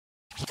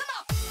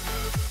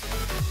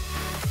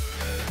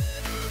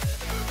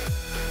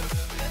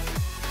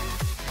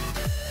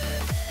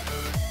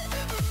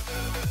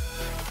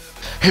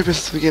Hey,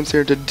 Mr. Games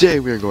here. Today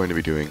we are going to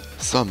be doing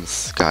some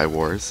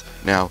Skywars.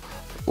 Now,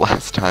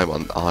 last time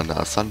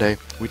on Sunday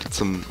we did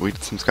some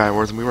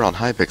Skywars and we were on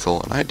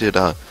Hypixel and I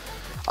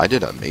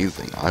did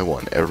amazing. I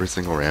won every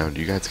single round.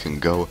 You guys can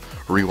go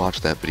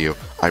rewatch that video.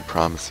 I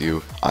promise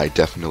you, I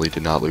definitely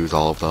did not lose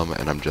all of them,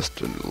 and I'm just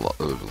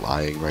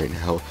lying right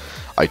now.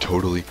 I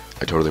totally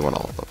won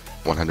all of them,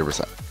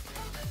 100%.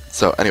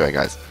 So anyway,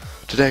 guys,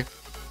 today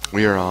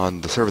we are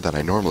on the server that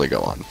I normally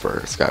go on for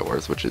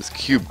Skywars, which is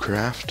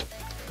CubeCraft.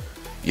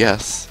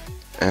 Yes,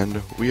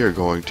 and we are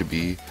going to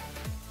be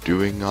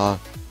doing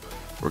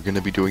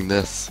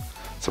this.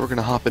 So we're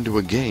gonna hop into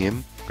a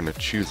game. We're gonna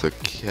choose a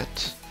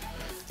kit,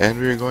 and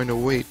we're going to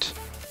wait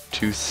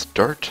to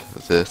start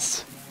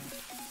this.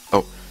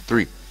 Oh,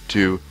 3,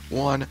 2,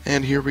 1,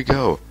 and here we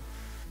go.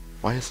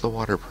 Why is the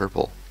water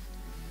purple?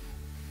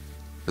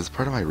 Is it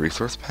part of my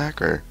resource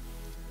pack, or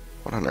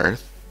what on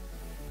earth?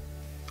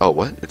 Oh,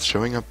 what? It's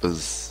showing up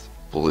as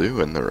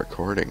blue in the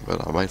recording,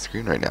 but on my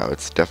screen right now,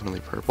 it's definitely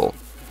purple.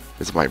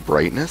 Is it my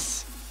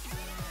brightness?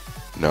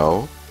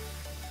 No.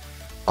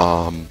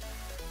 I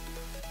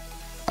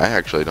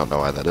actually don't know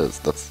why that is.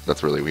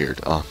 That's really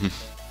weird.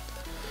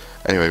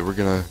 Anyway, we're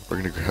gonna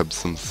grab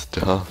some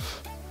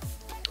stuff.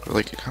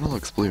 Like, it kind of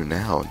looks blue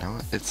now. Now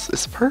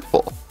it's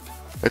purple.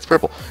 It's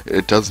purple.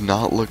 It does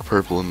not look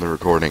purple in the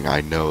recording.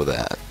 I know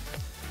that.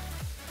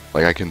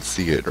 Like, I can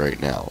see it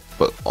right now,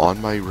 but on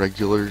my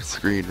regular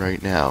screen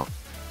right now,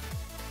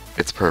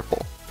 it's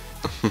purple.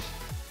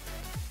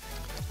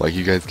 Like,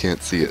 you guys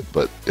can't see it,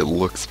 but it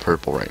looks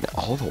purple right now.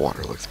 All the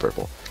water looks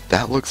purple.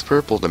 That looks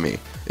purple to me.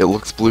 It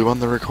looks blue on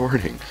the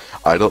recording.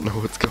 I don't know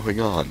what's going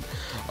on.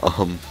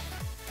 But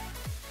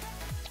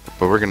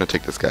we're gonna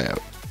take this guy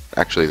out.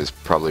 Actually, there's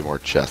probably more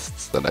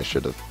chests that I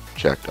should have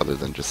checked other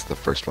than just the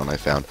first one I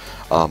found.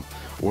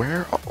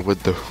 Where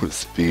would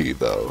those be,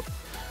 though?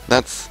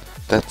 That's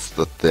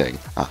the thing.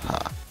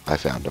 Aha, I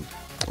found them.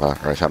 Or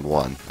I found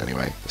one,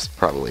 anyway. There's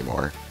probably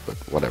more, but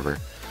whatever.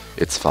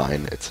 It's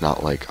fine. It's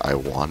not like I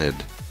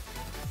wanted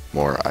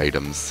more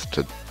items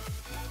to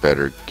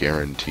better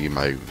guarantee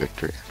my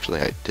victory. Actually,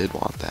 I did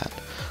want that.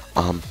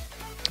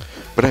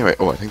 But anyway,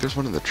 oh, I think there's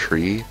one in the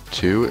tree,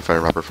 too, if I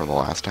remember from the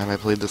last time I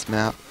played this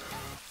map.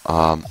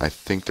 I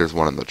think there's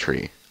one in the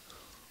tree.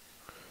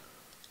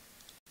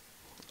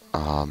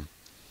 Aha,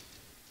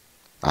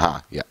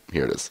 yeah,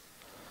 here it is.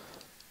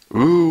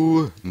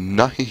 Ooh,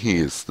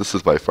 nice! This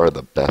is by far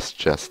the best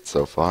chest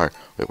so far.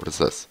 Wait, what is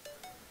this?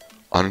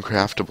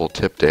 Uncraftable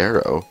tipped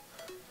arrow.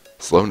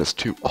 Slowness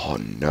 2. Oh,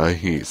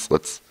 nice.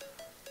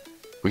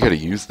 We gotta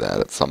use that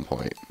at some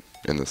point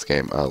in this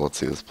game. Let's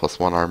see, this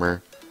 +1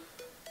 armor.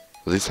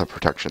 Well, these have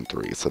protection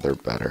 3, so they're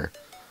better.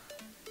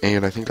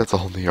 And I think that's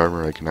all the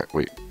armor I can...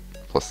 Wait,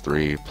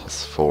 +3,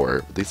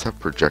 +4. These have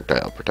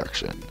projectile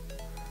protection.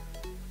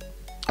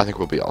 I think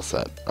we'll be all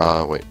set.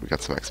 Wait, we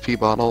got some XP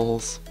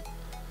bottles.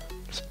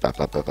 Just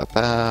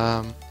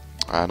bam.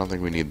 I don't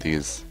think we need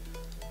these.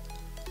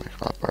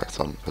 Hotbar,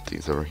 so I'm gonna put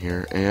these over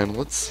here, and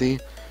let's see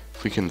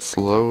if we can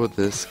slow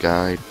this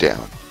guy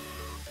down.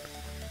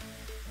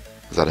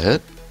 Is that a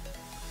hit?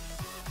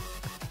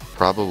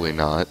 Probably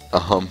not.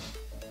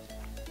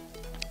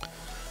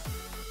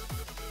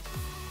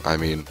 I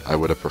mean, I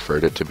would have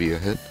preferred it to be a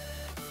hit.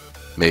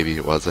 Maybe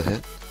it was a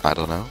hit. I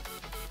don't know.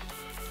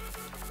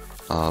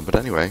 But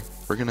anyway,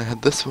 we're gonna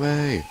head this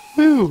way.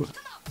 Woo!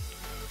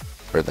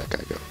 Where'd that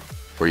guy go?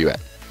 Where you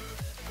at?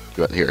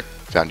 You at here?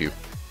 Found you.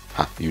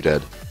 Ha! You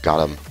dead.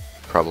 Got him.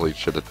 Probably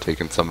should have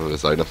taken some of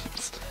his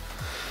items.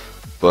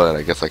 But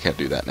I guess I can't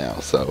do that now,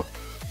 so...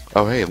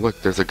 Oh, hey,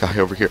 look, there's a guy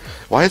over here.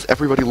 Why is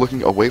everybody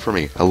looking away from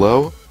me?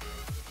 Hello?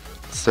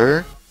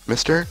 Sir?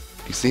 Mister?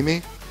 Do you see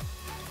me?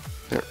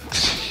 There.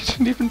 You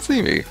didn't even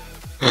see me.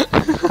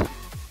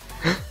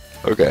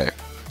 Okay.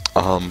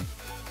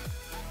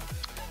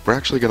 We're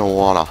actually gonna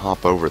wanna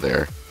hop over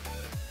there.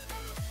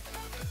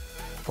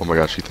 Oh my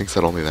gosh, he thinks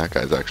that only that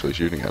guy's actually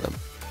shooting at him.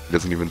 He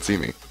doesn't even see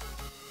me.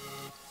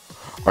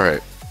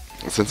 Alright.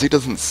 Since he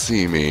doesn't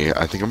see me,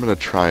 I think I'm gonna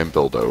try and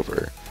build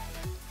over.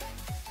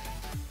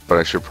 But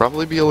I should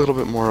probably be a little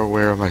bit more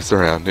aware of my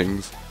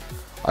surroundings.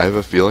 I have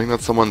a feeling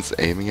that someone's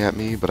aiming at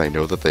me, but I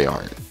know that they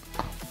aren't.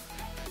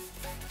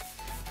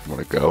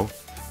 Wanna go?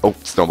 Oh,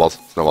 snowballs,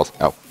 snowballs.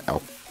 Ow,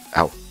 ow,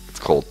 ow. It's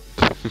cold.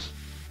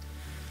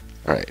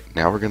 Alright,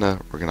 now we're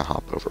gonna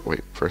hop over.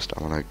 Wait, first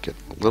I wanna get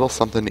a little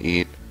something to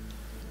eat.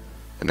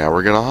 And now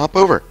we're gonna hop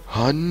over.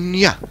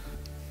 Hunya!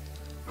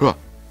 Huh.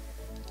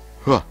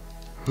 Huh.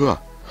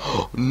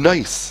 Huh.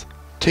 Nice!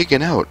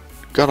 Taken out.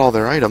 Got all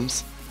their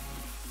items.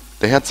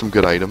 They had some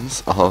good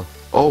items.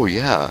 Oh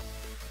yeah.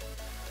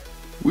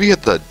 We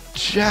hit the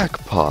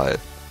jackpot.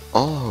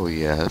 Oh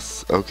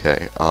yes.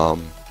 Okay. I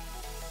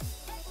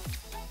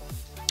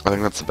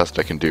think that's the best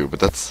I can do, but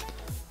that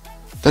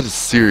is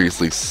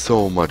seriously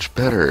so much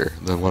better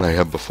than what I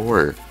had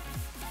before.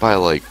 By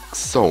like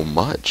so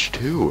much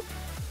too.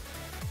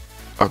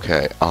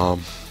 Okay,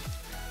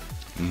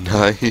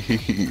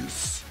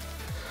 nice.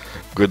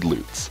 Good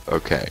loots.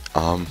 Okay,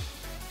 so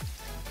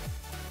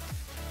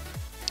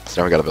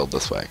now we gotta build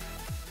this way.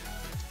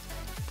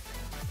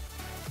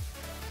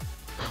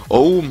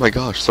 Oh my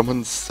gosh,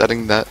 someone's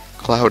setting that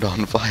cloud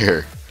on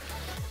fire.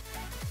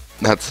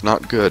 That's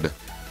not good.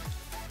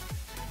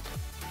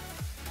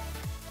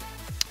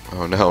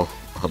 Oh no.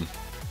 I'm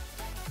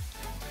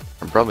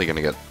probably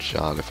gonna get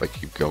shot if I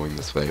keep going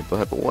this way,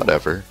 but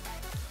whatever.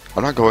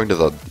 I'm not going to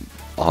the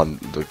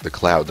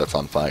cloud that's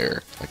on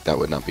fire. Like, that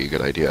would not be a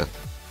good idea.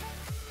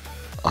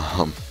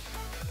 I'm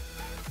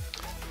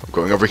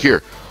going over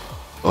here.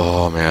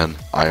 Oh man,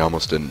 I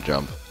almost didn't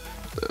jump.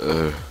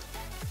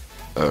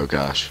 Oh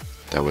gosh,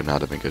 that would not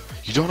have been good.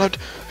 You don't have to,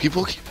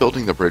 people keep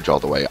building the bridge all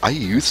the way. I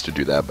used to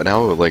do that, but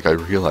now, like, I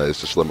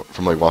realized just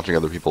from like watching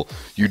other people,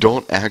 you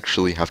don't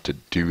actually have to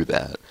do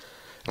that.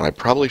 And I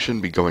probably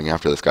shouldn't be going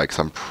after this guy, because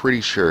I'm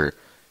pretty sure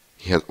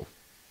he has...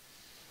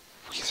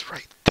 He's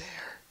right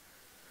there.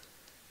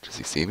 Does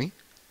he see me?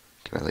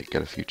 Can I, like,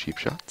 get a few cheap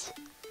shots?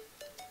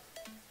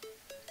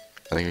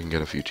 I think I can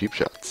get a few cheap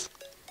shots.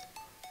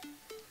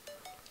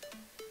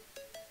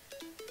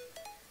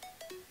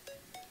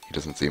 He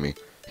doesn't see me.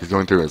 He's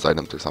going through his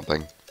items or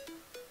something.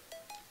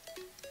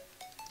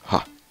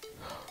 Ha.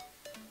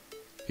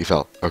 He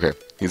fell. Okay,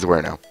 he's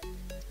aware now.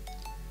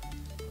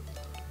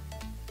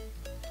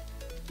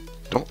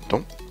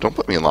 Don't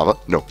put me in lava.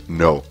 No,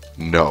 no,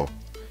 no.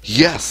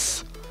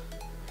 Yes!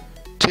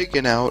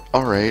 Taken out.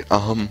 Alright,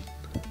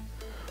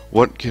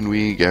 what can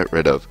we get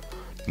rid of?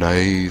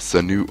 Nice,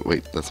 a new...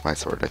 Wait, that's my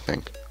sword, I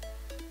think.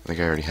 I think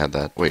I already had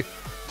that. Wait,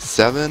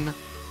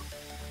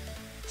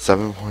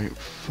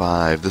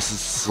 7.5. This is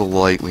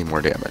slightly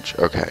more damage.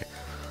 Okay.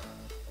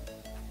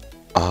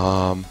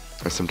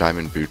 There's some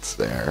diamond boots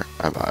there.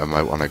 I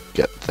might want to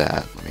get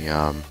that. Let me,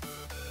 come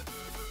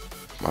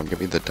on, give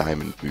me the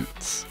diamond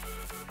boots.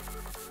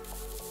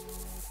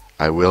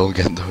 I will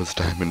get those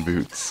diamond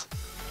boots.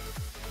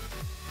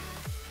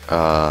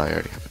 I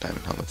already have a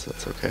diamond helmet, so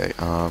that's okay.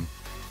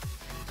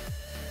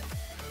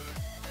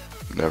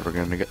 Never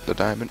gonna get the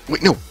diamond.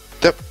 Wait, no!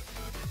 That...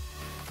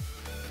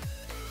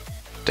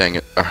 Dang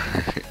it.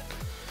 Alright.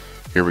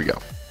 Here we go.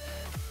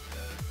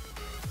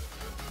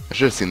 I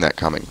should have seen that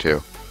coming,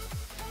 too.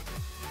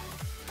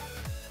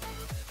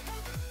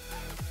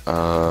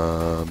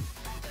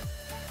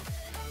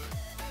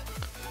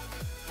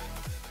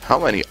 How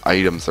many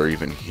items are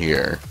even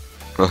here?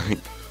 Like,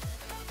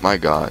 my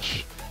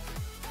gosh.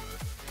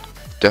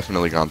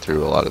 Definitely gone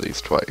through a lot of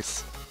these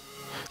twice.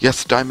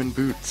 Yes, diamond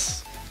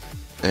boots.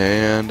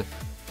 And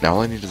now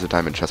all I need is a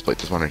diamond chestplate.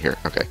 There's one in here.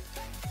 Okay.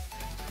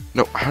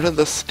 No, how did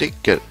the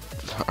stake get...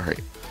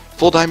 Alright.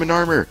 Full diamond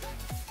armor!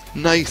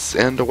 Nice!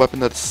 And a weapon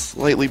that's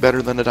slightly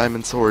better than a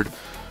diamond sword.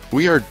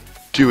 We are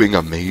doing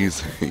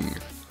amazing.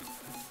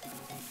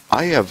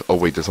 I have... Oh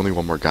wait, there's only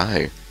one more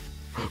guy.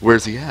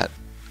 Where's he at?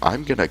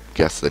 I'm gonna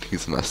guess that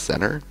he's in the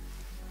center.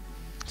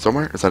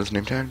 Somewhere? Is that his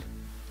name tag?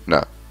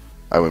 No.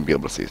 I wouldn't be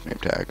able to see his name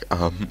tag.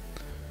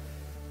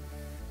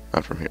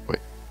 Not from here. Wait.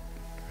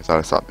 I thought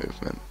I saw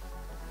movement.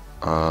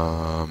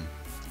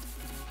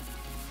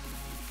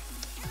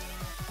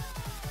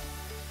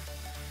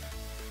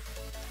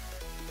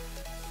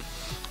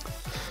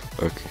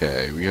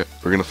 Okay,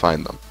 we're gonna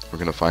find them. We're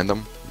gonna find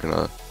them.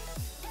 We're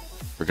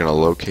gonna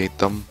locate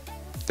them.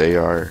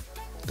 They're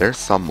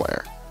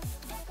somewhere.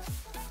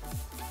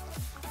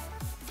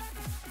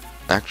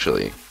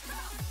 Actually,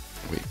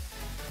 wait.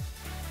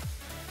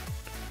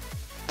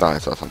 Thought I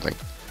saw something.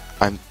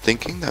 I'm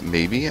thinking that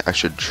maybe I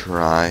should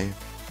try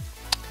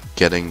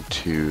getting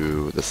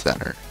to the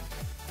center,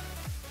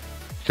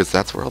 because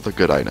that's where all the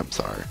good items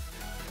are.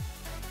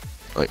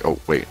 Like, oh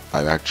wait,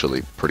 I'm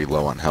actually pretty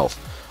low on health.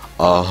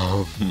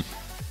 Gonna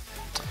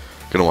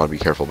want to be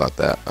careful about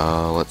that.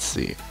 Let's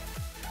see.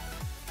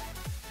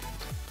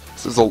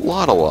 There's a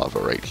lot of lava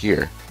right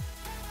here.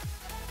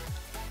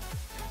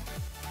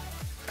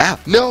 Ah,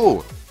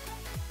 no!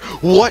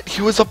 What?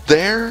 He was up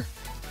there?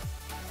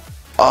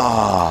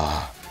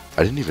 Ah,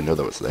 I didn't even know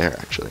that was there,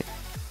 actually.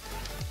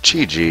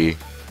 GG.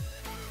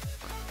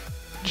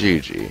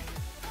 GG.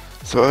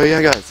 So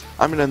yeah, guys,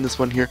 I'm gonna end this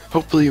one here.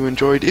 Hopefully you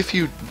enjoyed. If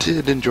you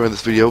did enjoy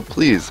this video,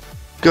 please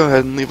go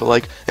ahead and leave a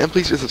like, and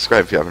please do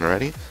subscribe if you haven't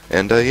already.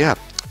 And yeah,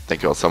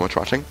 thank you all so much for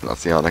watching, and I'll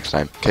see you all next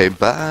time. Okay,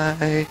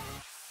 bye!